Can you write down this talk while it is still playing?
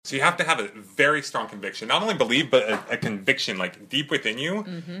So you have to have a very strong conviction. Not only believe, but a conviction, like, deep within you,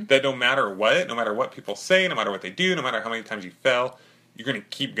 that no matter what people say, no matter what they do, no matter how many times you fail, you're going to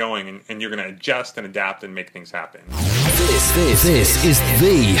keep going, and you're going to adjust and adapt and make things happen. This is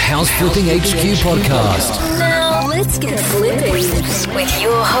the House Flipping HQ podcast. Now let's get flipping with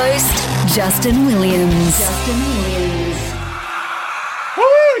your host, Justin Williams. Woo,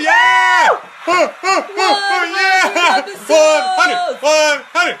 yeah! Yeah!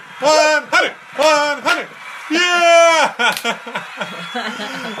 100! Yeah!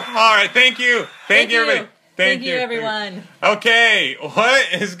 All right, thank you. Thank you, everybody. Thank you, everyone. Okay,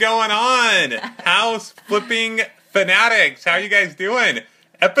 what is going on? House Flipping Fanatics, how are you guys doing?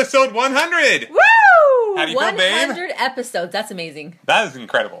 Episode 100. Woo! How do you feel, babe? 100 episodes. That's amazing. That is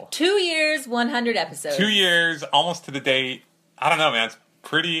incredible. 2 years, 100 episodes. 2 years, almost to the date. I don't know, man. It's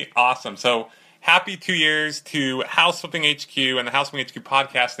pretty awesome. So, happy 2 years to House Flipping HQ and the House Flipping HQ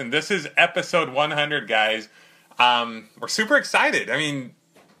podcast. And this is episode 100, guys. We're super excited. I mean,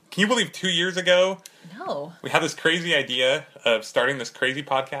 can you believe 2 years ago? No. We had this crazy idea of starting this crazy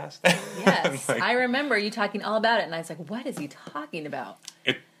podcast. Yes. Like, I remember you talking all about it, and I was like, what is he talking about?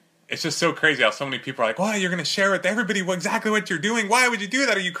 It's just so crazy how so many people are like, well, you're going to share with everybody exactly what you're doing. Why would you do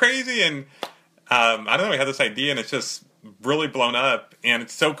that? Are you crazy? And I don't know. We had this idea, and it's just really blown up. And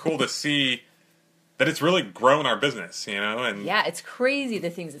it's so cool to see that it's really grown our business, you know? And yeah, it's crazy the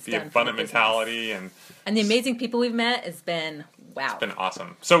things it's the done. abundant mentality. And the amazing people we've met has been, wow. It's been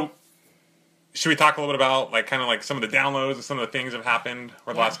awesome. So, should we talk a little bit about kind of some of the downloads and some of the things that have happened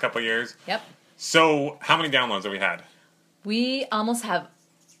over the last couple of years? Yep. So, how many downloads have we had? We almost have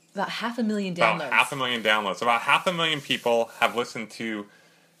about 500,000 downloads. About 500,000 downloads. About 500,000 people have listened to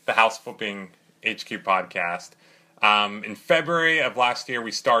the House Flipping HQ podcast. In February of last year,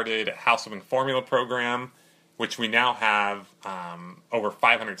 we started House Flipping Formula Program, which we now have over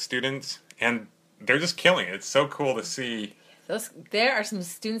 500 students, and they're just killing it. It's so cool to see. There are some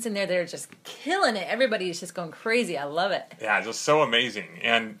students in there that are just killing it. Everybody is just going crazy. I love it. Yeah, just so amazing.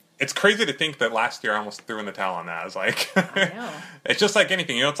 And it's crazy to think that last year I almost threw in the towel on that. I was like, I know. It's just like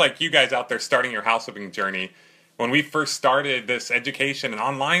anything. You know, it's like you guys out there starting your house flipping journey. When we first started this education and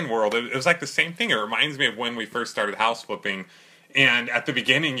online world, it was like the same thing. It reminds me of when we first started house flipping. And at the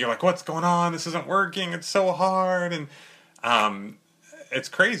beginning, you're like, what's going on? This isn't working. It's so hard. And it's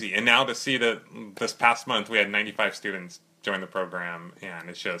crazy. And now to see that this past month we had 95 students join the program, and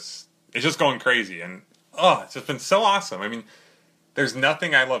it's just going crazy. And it's just been so awesome. I mean, there's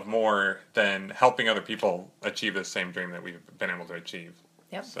nothing I love more than helping other people achieve the same dream that we've been able to achieve.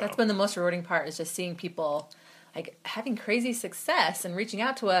 Yep, so. That's been the most rewarding part, is just seeing people like having crazy success and reaching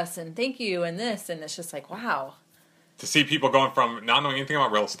out to us and thank you and this, and it's just like, wow. To see people going from not knowing anything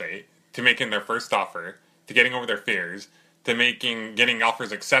about real estate to making their first offer, to getting over their fears, to getting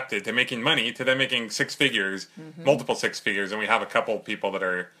offers accepted, to making money, to then making six figures, multiple six figures, and we have a couple people that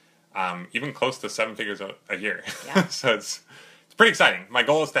are even close to seven figures a year. Yeah. So it's pretty exciting. My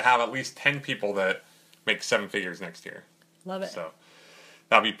goal is to have at least 10 people that make seven figures next year. Love it. So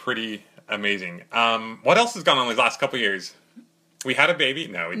that'll be pretty amazing. What else has gone on these last couple of years? We had a baby.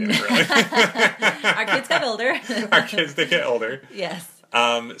 No, we didn't really. Our kids got older. Our kids did get older. Yes.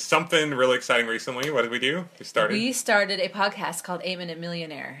 Something really exciting recently. What did we do? We started a podcast called 8 Minute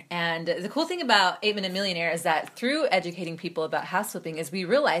Millionaire. And the cool thing about 8 Minute Millionaire is that through educating people about house flipping is we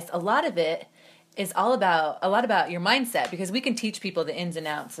realized a lot of it is a lot about your mindset, because we can teach people the ins and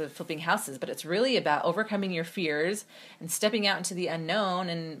outs of flipping houses, but it's really about overcoming your fears and stepping out into the unknown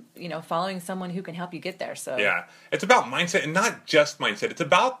and, following someone who can help you get there. So yeah, it's about mindset, and not just mindset. It's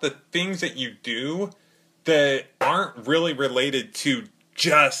about the things that you do that aren't really related to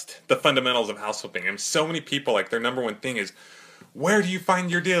just the fundamentals of house flipping. And so many people, their number one thing is, where do you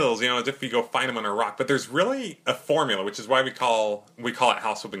find your deals? As if you go find them on a rock. But there's really a formula, which is why we call it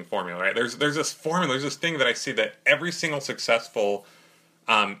house flipping formula, right? There's this formula, there's this thing that I see that every single successful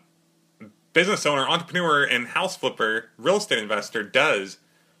business owner, entrepreneur, and house flipper, real estate investor does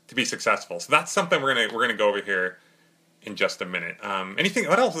to be successful. So that's something we're gonna go over here in just a minute.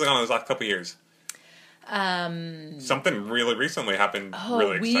 What else has gone on those last couple of years? Something really recently happened.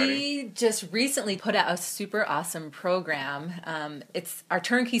 Really exciting. We just recently put out a super awesome program. It's our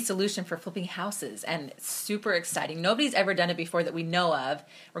turnkey solution for flipping houses, and it's super exciting. Nobody's ever done it before that we know of.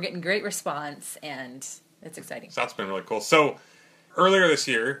 We're getting great response, and it's exciting. So that's been really cool. So earlier this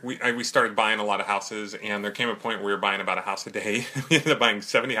year, we started buying a lot of houses, and there came a point where we were buying about a house a day. We ended up buying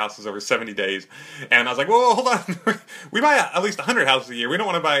 70 houses over 70 days. And I was like, whoa, hold on. We buy at least 100 houses a year. We don't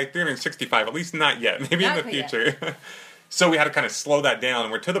want to buy 365, at least not yet. Maybe in the future. So we had to kind of slow that down.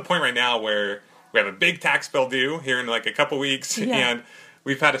 And we're to the point right now where we have a big tax bill due here in a couple weeks. Yeah. And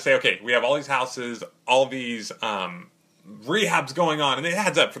we've had to say, okay, we have all these houses, all these rehabs going on, and it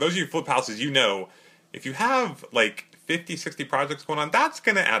adds up. For those of you who flip houses, you know, if you have like 50, 60 projects going on, that's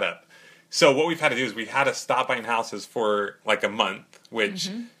going to add up. So what we've had to do is we had to stop buying houses for like a month, which,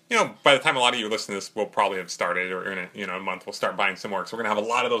 you know, by the time a lot of you listen to this, we'll probably have started, or in a month we'll start buying some more. So we're going to have a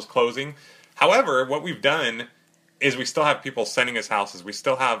lot of those closing. However, what we've done is we still have people sending us houses. We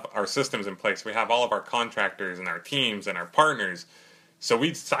still have our systems in place. We have all of our contractors and our teams and our partners. So we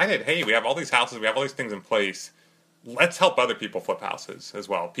decided, hey, we have all these houses, we have all these things in place. Let's help other people flip houses as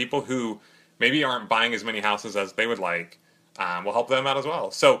well. People who maybe aren't buying as many houses as they would like, we'll help them out as well.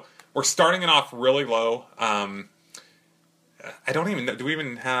 So we're starting it off really low. I don't even know, we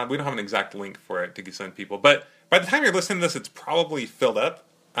don't have an exact link for it to send people. But by the time you're listening to this, it's probably filled up.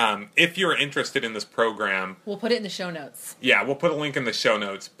 If you're interested in this program, We'll put it in the show notes. yeah, we'll put a link in the show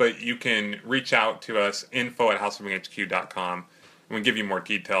notes, but you can reach out to us, info@houseflippinghq.com, and we'll give you more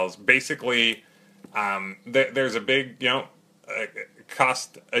details. Basically, there's a big,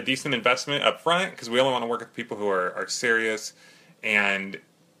 cost a decent investment up front, because we only want to work with people who are serious, and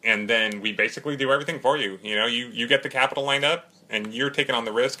then we basically do everything for you. You know, you get the capital lined up, and you're taking on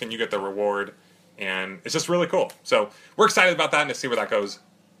the risk, and you get the reward, and it's just really cool. So we're excited about that and to see where that goes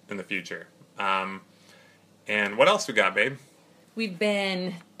in the future. And what else we got, babe? We've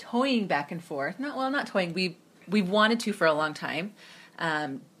been toying back and forth. Not toying. We've wanted to for a long time.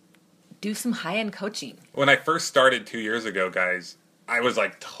 Do some high-end coaching. When I first started 2 years ago, guys, I was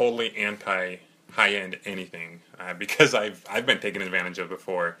like totally anti high-end anything because I've been taken advantage of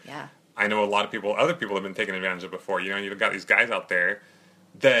before. Yeah. I know a lot of other people have been taken advantage of before. You know, you've got these guys out there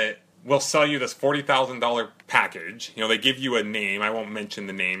that will sell you this $40,000 package. You know, they give you a name. I won't mention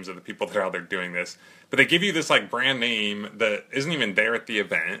the names of the people that are out there doing this, but they give you this like brand name that isn't even there at the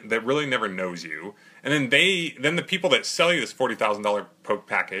event, that really never knows you. And then the people that sell you this $40,000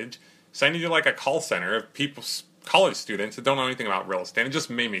 package send you to like a call center of college students that don't know anything about real estate. It just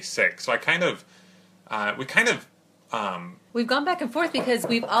made me sick. So We've gone back and forth because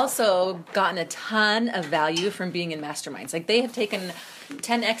we've also gotten a ton of value from being in masterminds. Like, they have taken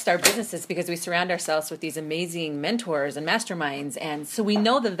 10x'd our businesses because we surround ourselves with these amazing mentors and masterminds. And so we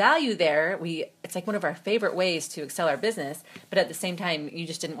know the value there. It's like one of our favorite ways to excel our business. But at the same time, you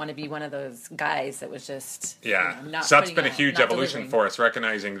just didn't want to be one of those guys that was just, not so that's been a putting huge not evolution delivering. for us,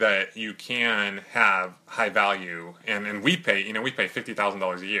 recognizing that you can have high value, and we pay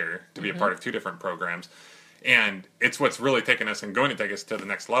 $50,000 a year to be a part of 2 different programs. And it's what's really taken us and going to take us to the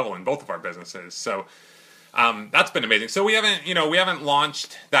next level in both of our businesses. So that's been amazing. So we haven't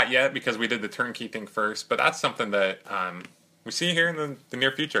launched that yet because we did the turnkey thing first. But that's something that we see here in the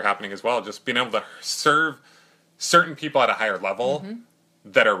near future happening as well. Just being able to serve certain people at a higher level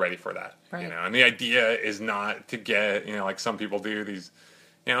that are ready for that. Right. You know, and the idea is not to get, like some people do, these,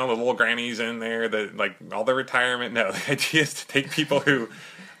 the little grannies in there that like all their retirement. No, the idea is to take people who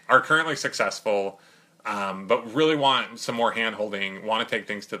are currently successful, but really want some more hand-holding, want to take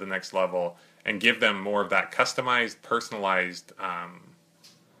things to the next level, and give them more of that customized, personalized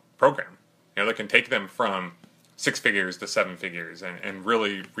program. That can take them from 6 figures to 7 figures and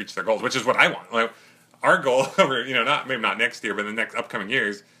really reach their goals, which is what I want. Like, our goal over, maybe not next year, but in the next upcoming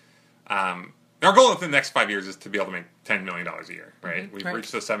years, our goal within the next 5 years is to be able to make $10 million a year, right? We've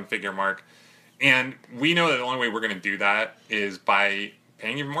reached the 7-figure mark, and we know that the only way we're going to do that is by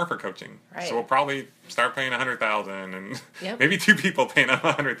paying even more for coaching. Right. So we'll probably start paying $100,000 and Yep. maybe 2 people paying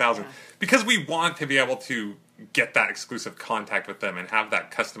 $100,000 because we want to be able to get that exclusive contact with them and have that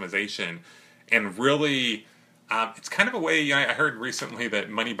customization. And really, it's kind of a way, I heard recently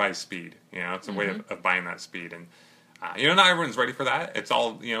that money buys speed. It's a way of buying that speed. And, not everyone's ready for that. It's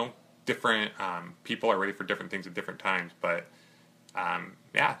all, different people are ready for different things at different times. But,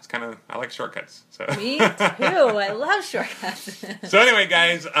 it's kind of, I like shortcuts. So. Me too. I love shortcuts. So anyway,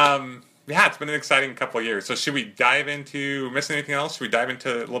 guys, it's been an exciting couple of years. So should we dive into, missing anything else? Should we dive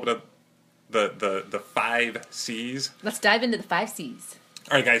into a little bit of the 5 C's? Let's dive into the 5 C's.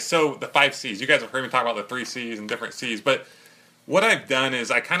 All right, guys, so the 5 C's. You guys have heard me talk about the 3 C's and different C's, but what I've done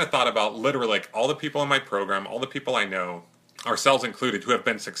is I kind of thought about literally like all the people in my program, all the people I know, ourselves included, who have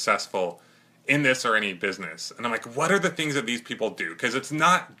been successful in this or any business. And I'm like, what are the things that these people do? Because it's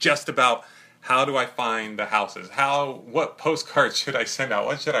not just about how do I find the houses? What postcards should I send out?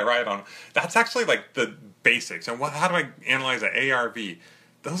 What should I write on? That's actually like the basics. And how do I analyze an ARV?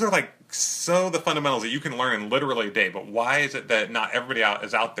 Those are like the fundamentals that you can learn in literally a day. But why is it that not everybody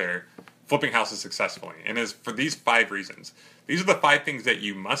is out there flipping houses successfully? And it's for these 5 reasons. These are the 5 things that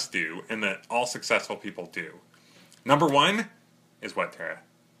you must do and that all successful people do. Number 1 is what, Tara?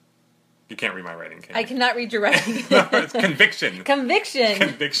 You can't read my writing, can I you? cannot read your writing. It's conviction. Conviction.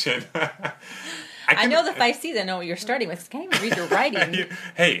 Conviction. I know the 5 C's. I know what you're starting with. I can't even read your writing.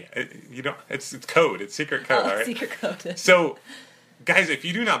 Hey, you don't. It's code. It's secret code. All right. Secret code. So, guys, if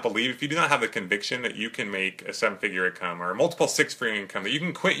you do not believe, if you do not have the conviction that you can make a 7-figure income or a multiple 6-figure income, that you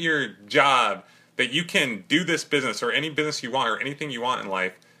can quit your job, that you can do this business or any business you want or anything you want in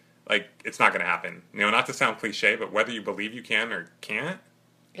life, like, it's not going to happen. You know, not to sound cliche, but whether you believe you can or can't,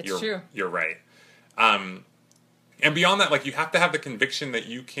 It's true. You're right. And beyond that, like, you have to have the conviction that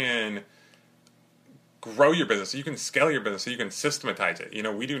you can grow your business, so you can scale your business, so you can systematize it. You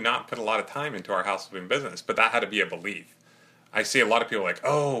know, we do not put a lot of time into our house flipping business, but that had to be a belief. I see a lot of people like,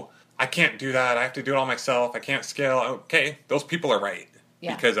 oh, I can't do that. I have to do it all myself. I can't scale. Okay, those people are right.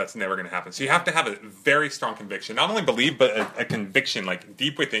 Yeah. Because that's never going to happen. So you have to have a very strong conviction. Not only believe, but a conviction, like,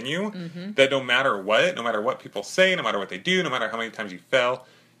 deep within you, that no matter what people say, no matter what they do, no matter how many times you fail,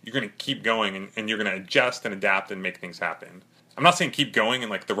 you're going to keep going and you're going to adjust and adapt and make things happen. I'm not saying keep going in,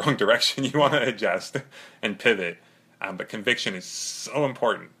 like, the wrong direction. You want to adjust and pivot. But conviction is so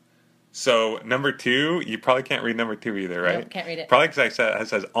important. So, number 2, you probably can't read number 2 either, right? Nope, can't read it. Probably because it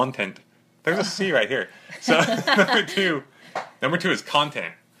says content. There's a C right here. So, number two is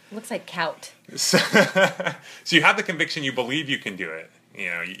content. Looks like cout. So you have the conviction, you believe you can do it.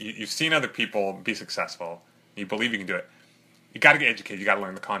 You know, you've seen other people be successful. You believe you can do it. You got to get educated. You got to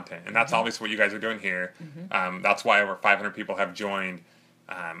learn the content, and that's obviously what you guys are doing here. That's why over 500 people have joined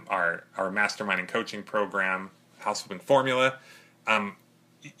our mastermind and coaching program, House Flipping Formula.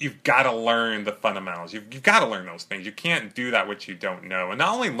 You've got to learn the fundamentals. You've got to learn those things. You can't do that which you don't know. And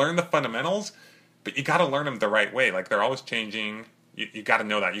not only learn the fundamentals, but you got to learn them the right way. Like, they're always changing. You got to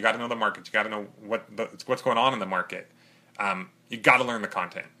know that. You got to know the market. You got to know what's going on in the market. You got to learn the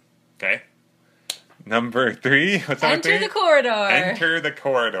content. Okay. Number 3. What's number 3? Enter the corridor. Enter the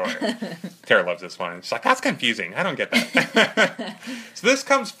corridor. Tara loves this one. She's like, that's confusing. I don't get that. So this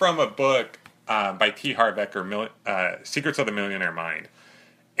comes from a book by T. Harv Eker, Secrets of the Millionaire Mind.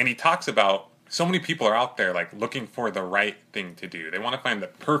 And he talks about so many people are out there, like, looking for the right thing to do. They want to find the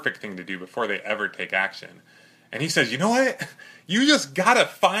perfect thing to do before they ever take action. And he says, you know what? You just got to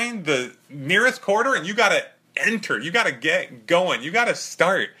find the nearest corridor and you got to enter. You got to get going. You got to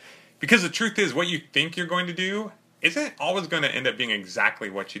start. Because the truth is, what you think you're going to do isn't always going to end up being exactly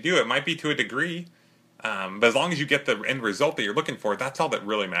what you do. It might be to a degree, but as long as you get the end result that you're looking for, that's all that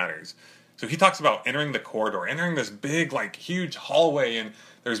really matters. So he talks about entering the corridor, entering this big, like, huge hallway, and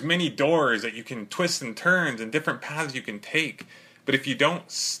there's many doors that you can twist and turns and different paths you can take. But if you don't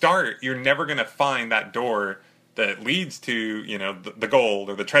start, you're never going to find that door that leads to, you know, the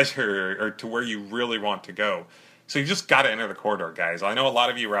gold or the treasure or to where you really want to go. So you just got to enter the corridor, guys. I know a lot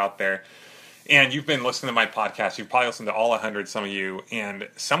of you are out there, and you've been listening to my podcast. You've probably listened to all 100, some of you. And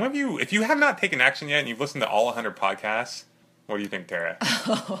some of you, if you have not taken action yet and you've listened to all 100 podcasts, what do you think, Tara?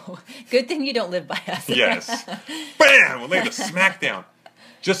 Oh, good thing you don't live by us. Yes. Bam! We'll lay the smack down.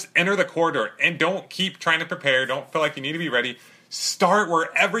 Just enter the corridor and don't keep trying to prepare. Don't feel like you need to be ready. Start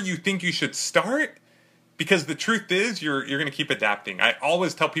wherever you think you should start, because the truth is you're going to keep adapting. I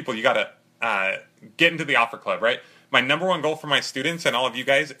always tell people you got to get into the offer club, right? My number one goal for my students and all of you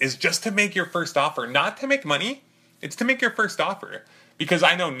guys is just to make your first offer, not to make money. It's to make your first offer, because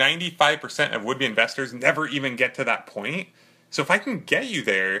I know 95% of would-be investors never even get to that point. So if I can get you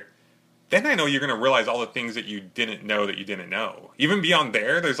there, then I know you're going to realize all the things that you didn't know that you didn't know. Even beyond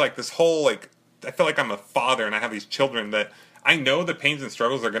there, there's like this whole, like, I feel like I'm a father and I have these children that I know the pains and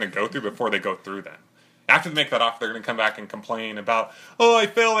struggles they're going to go through before they go through them. After they make that offer, they're going to come back and complain about, oh, I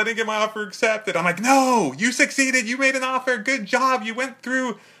failed, I didn't get my offer accepted. I'm like, no, you succeeded, you made an offer, good job. You went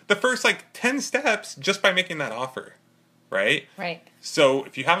through the first, like, 10 steps just by making that offer, right? Right. So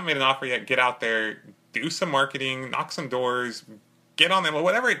if you haven't made an offer yet, get out there, do some marketing, knock some doors, get on them,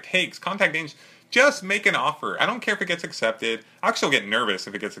 whatever it takes, contact agents, just make an offer. I don't care if it gets accepted. I actually get nervous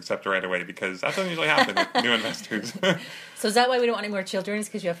if it gets accepted right away, because that doesn't usually happen with new investors. So is that why we don't want any more children? Is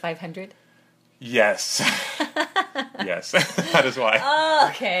because you have 500? Yes. Yes, that is why. Oh,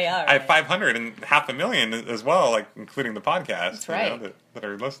 okay, all right. I have 500 and 500,000 as well, like, including the podcast. That's right. You know, that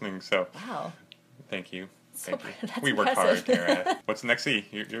are listening. So Wow. thank you. So, Thank you. that's We work impressive. hard, Tara. What's next, C?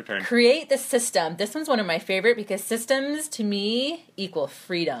 Your turn. Create the system. This one's one of my favorite because systems to me equal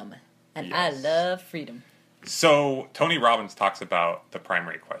freedom. And Yes. I love freedom. So Tony Robbins talks about the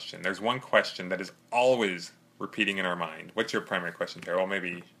primary question. There's one question that is always repeating in our mind. What's your primary question, Tara? Well,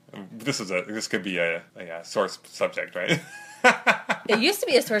 maybe this could be a source subject, right? It used to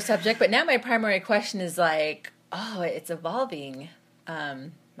be a source subject, but now my primary question is like, oh, it's evolving.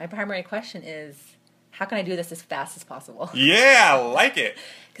 My primary question is, how can I do this as fast as possible? Yeah, I like it.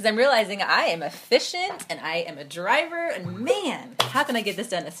 Because I'm realizing I am efficient and I am a driver, and man, how can I get this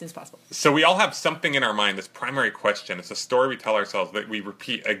done as soon as possible? So we all have something in our mind, this primary question. It's a story we tell ourselves that we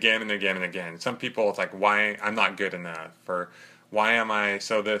repeat again and again and again. Some people, it's like, why I'm not good enough, or why am I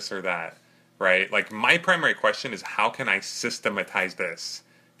so this or that, right? Like, my primary question is, how can I systematize this?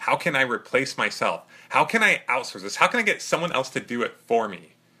 How can I replace myself? How can I outsource this? How can I get someone else to do it for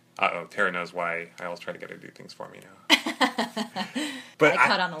me? Uh-oh, Tara knows why I always try to get her to do things for me now. But I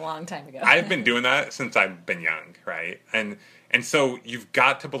caught on a long time ago. I've been doing that since I've been young, right? And so you've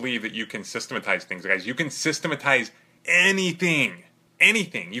got to believe that you can systematize things, guys. You can systematize anything.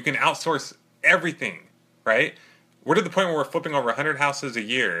 Anything. You can outsource everything, right? We're to the point where we're flipping over 100 houses a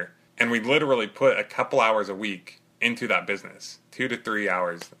year, and we literally put a couple hours a week into that business. 2 to 3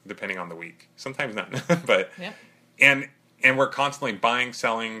 hours, depending on the week. Sometimes none. But Yep. And we're constantly buying,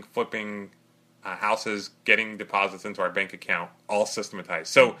 selling, flipping houses, getting deposits into our bank account, all systematized.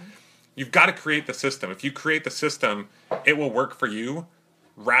 So you've got to create the system. If you create the system, it will work for you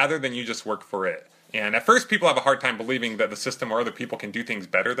rather than you just work for it. And at first, people have a hard time believing that the system or other people can do things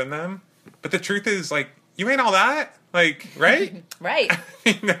better than them. But the truth is, like, you ain't all that. Like, right? Right.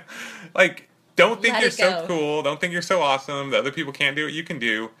 Like, don't think Let you're it so go. cool. Don't think you're so awesome. The other people can't do what you can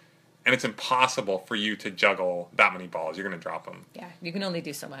do. And it's impossible for you to juggle that many balls. You're going to drop them. Yeah, you can only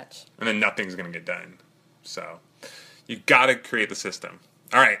do so much. And then nothing's going to get done. So you got to create the system.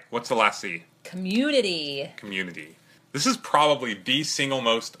 All right, what's the last C? Community. Community. This is probably the single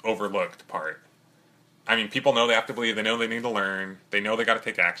most overlooked part. I mean, people know they have to believe. They know they need to learn. They know they got to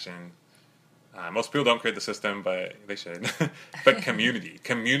take action. Most people don't create the system, but they should. But community.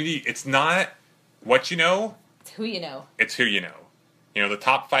 Community, it's not what you know. It's who you know. It's who you know. You know, the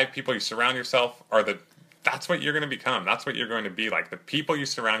top 5 people you surround yourself are that's what you're going to become. That's what you're going to be like. The people you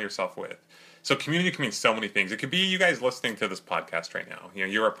surround yourself with. So community can mean so many things. It could be you guys listening to this podcast right now. You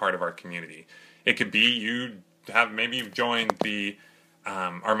know, you're a part of our community. It could be maybe you've joined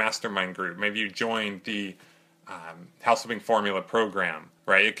our mastermind group. Maybe you joined the House Flipping Formula program,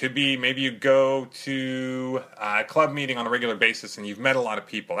 right? It could be maybe you go to a club meeting on a regular basis and you've met a lot of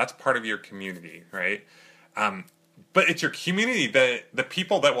people. That's part of your community, right? But it's your community, the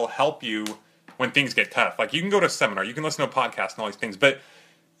people that will help you when things get tough. Like, you can go to a seminar, you can listen to a podcast and all these things, but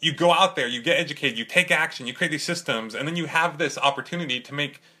you go out there, you get educated, you take action, you create these systems, and then you have this opportunity to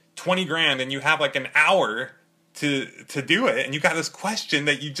make 20 grand, and you have like an hour to do it, and you got this question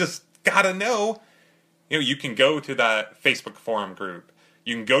that you just gotta know. You know, you can go to that Facebook forum group,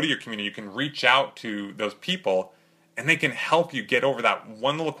 you can go to your community, you can reach out to those people, and they can help you get over that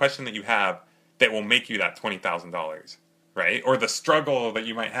one little question that you have that will make you that $20,000, right? Or the struggle that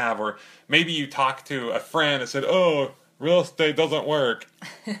you might have, or maybe you talk to a friend and said, oh, real estate doesn't work.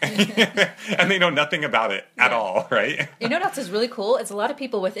 And they know nothing about it at all, right? You know what else is really cool? It's a lot of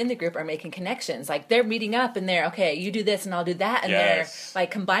people within the group are making connections. Like, they're meeting up and they're, okay, you do this and I'll do that. And Yes. they're like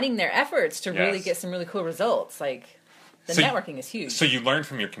combining their efforts to really Yes. get some really cool results. Like, the So- networking is huge. So you learn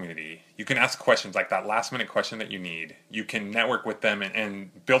from your community. You can ask questions like that last minute question that you need. You can network with them and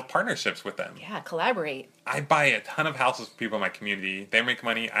build partnerships with them. Yeah, collaborate. I buy a ton of houses for people in my community. They make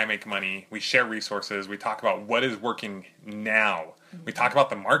money, I make money. We share resources. We talk about what is working now. We talk about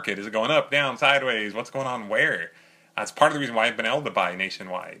the market. Is it going up, down, sideways? What's going on where? That's part of the reason why I've been able to buy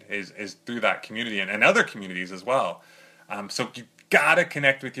nationwide is through that community and other communities as well. So you gotta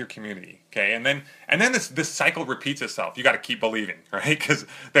connect with your community, okay? And then this cycle repeats itself. You gotta keep believing, right? Because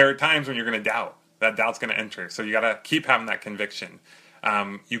there are times when you're gonna doubt. That doubt's gonna enter. So you gotta keep having that conviction.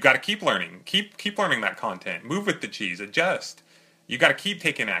 You gotta keep learning. Keep learning that content. Move with the cheese. Adjust. You gotta keep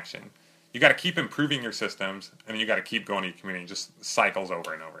taking action. You gotta keep improving your systems, and you gotta keep going to your community. Just cycles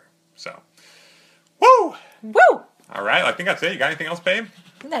over and over. So, woo! Woo! All right, I think that's it. You got anything else, babe?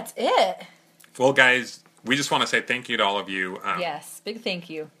 That's it. Well, guys, we just want to say thank you to all of you. Yes, big thank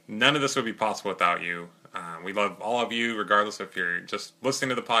you. None of this would be possible without you. We love all of you, regardless if you're just listening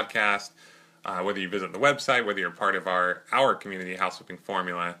to the podcast, whether you visit the website, whether you're part of our community, House Flipping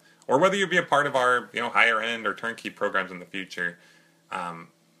Formula, or whether you be a part of our higher end or turnkey programs in the future.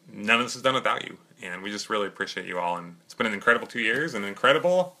 None of this is done without you, and we just really appreciate you all. And it's been an incredible 2 years, an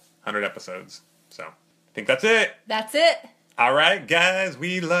incredible 100 episodes. So I think that's it. That's it. All right, guys,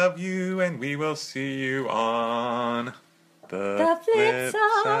 we love you, and we will see you on the flip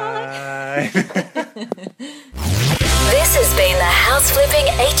side. This has been the House Flipping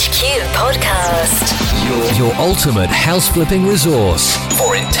HQ podcast. Your ultimate house flipping resource.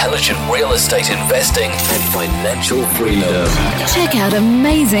 For intelligent real estate investing and financial freedom. Check out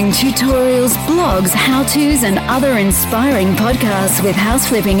amazing tutorials, blogs, how-tos, and other inspiring podcasts with house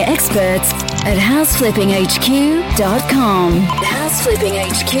flipping experts at houseflippinghq.com.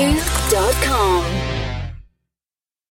 houseflippinghq.com.